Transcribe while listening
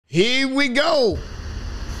Here we go.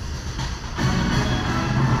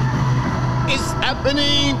 It's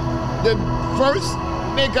happening. The first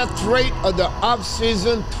mega trade of the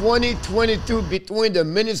offseason 2022 between the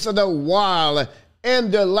Minnesota Wild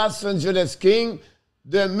and the Los Angeles Kings.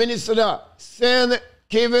 The Minnesota sent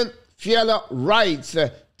Kevin Fiala rights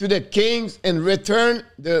to the Kings. In return,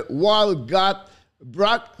 the Wild got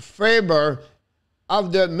Brock FABER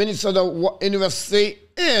of the Minnesota University,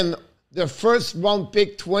 and the first round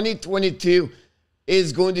pick 2022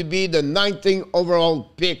 is going to be the 19th overall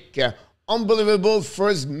pick. Unbelievable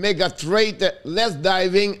first mega trade. Let's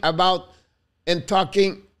diving about and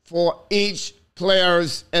talking for each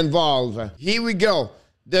players involved. Here we go.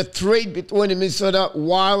 The trade between the Minnesota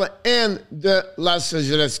Wild and the Los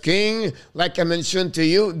Angeles Kings. Like I mentioned to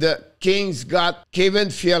you, the Kings got Kevin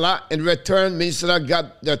Fiala. In return, Minnesota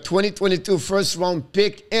got the 2022 first round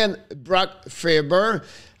pick and Brock FABER.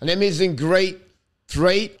 An amazing, great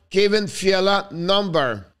trade. Kevin Fiala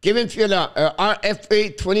number. Kevin Fiala,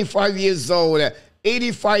 RFA, 25 years old,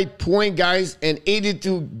 85 point, guys, and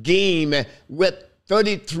 82 game with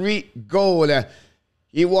 33 goals.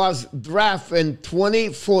 He was drafted in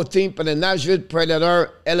 2014 by the Nashville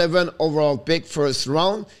Predator, 11 overall pick, first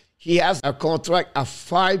round. He has a contract of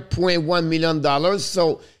 $5.1 million.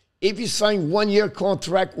 So if you sign 1 year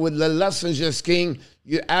contract with the Los Angeles Kings,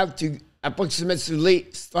 you have to approximately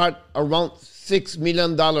start around $6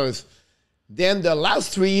 million. Then the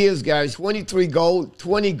last 3 years, guys, 23 goal,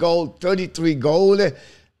 20 goal, 33 goal,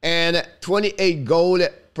 and 28 goal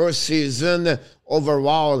per season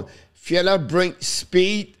overall. Fiala brings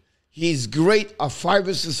speed. He's great at 5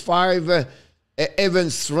 versus 5. Even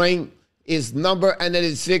strength. His number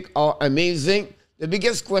analytics are amazing. The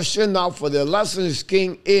biggest question now for the Los Angeles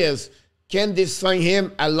Kings is, can they sign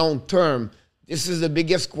him a long term? This is the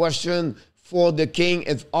biggest question for the King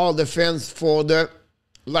and all the fans for the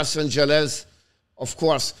Los Angeles, of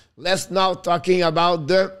course. Let's now talking about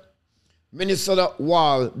the Minnesota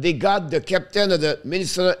Wild. They got the captain of the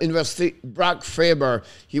Minnesota University, Brock FABER.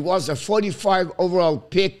 He was a 45 overall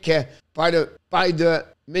pick by the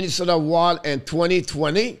Minnesota Wild in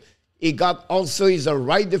 2020. He got also, he's a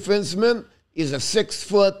right defenseman. He's a 6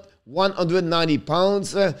 foot, 190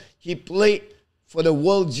 pounds. He played for the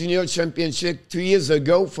World Junior Championship 2 years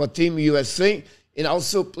ago for Team USA, and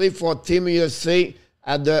also played for Team USA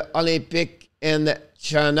at the Olympic in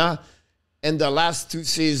China in the last 2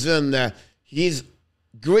 seasons. He's a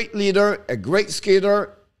great leader, a great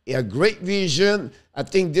skater, a great vision. I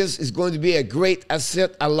think this is going to be a great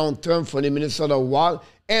asset a long term for the Minnesota Wild.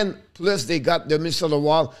 And plus they got the Minnesota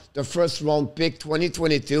Wild, the first round pick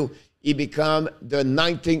 2022. He become the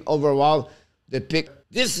 19th overall, the pick.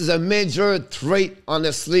 This is a major trade,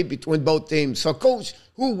 honestly, between both teams. So, coach,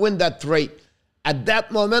 who win that trade? At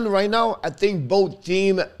that moment, right now, I think both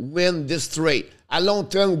teams win this trade. A long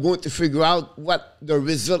term, we're going to figure out what the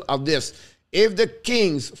result of this. If the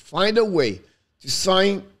Kings find a way to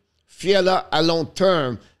sign Fiala a long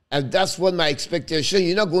term, and that's what my expectation,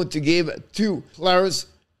 you're not going to give 2 players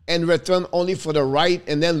in return only for the right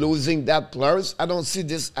and then losing that players. I don't see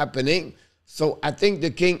this happening. So I think the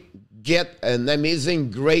King get an amazing,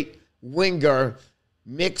 great winger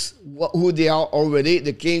mix who they are already.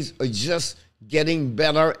 The Kings are just getting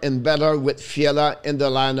better and better with Fiala in the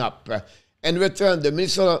lineup. In return, the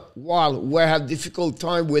Minnesota Wild will have difficult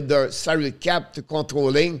time with their salary cap to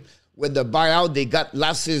controlling. With the buyout they got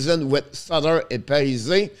last season with SLATER and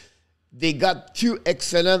Parise. They got 2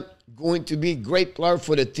 excellent, going to be great players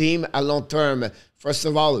for the team a long term. First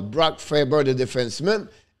of all, Brock FABER, the defenseman.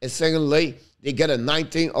 And secondly, they get a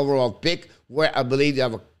 19th overall pick, where I believe they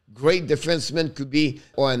have a great defenseman, could be,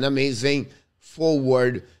 or an amazing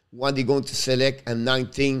forward, one they're going to select a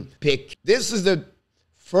 19th pick. This is the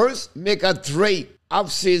first mega trade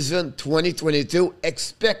of season 2022.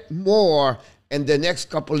 Expect more in the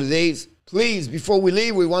next couple of days. Please, before we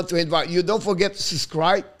leave, we want to invite you, don't forget to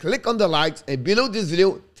subscribe, click on the likes, and below this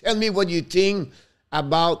video, tell me what you think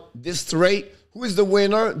about this trade. Who is the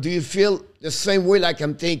winner? Do you feel the same way like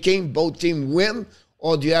I'm thinking, both teams win?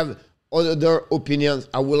 Or do you have other opinions?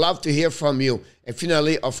 I would love to hear from you. And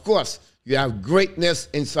finally, of course, you have greatness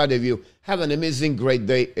inside of you. Have an amazing, great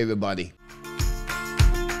day, everybody.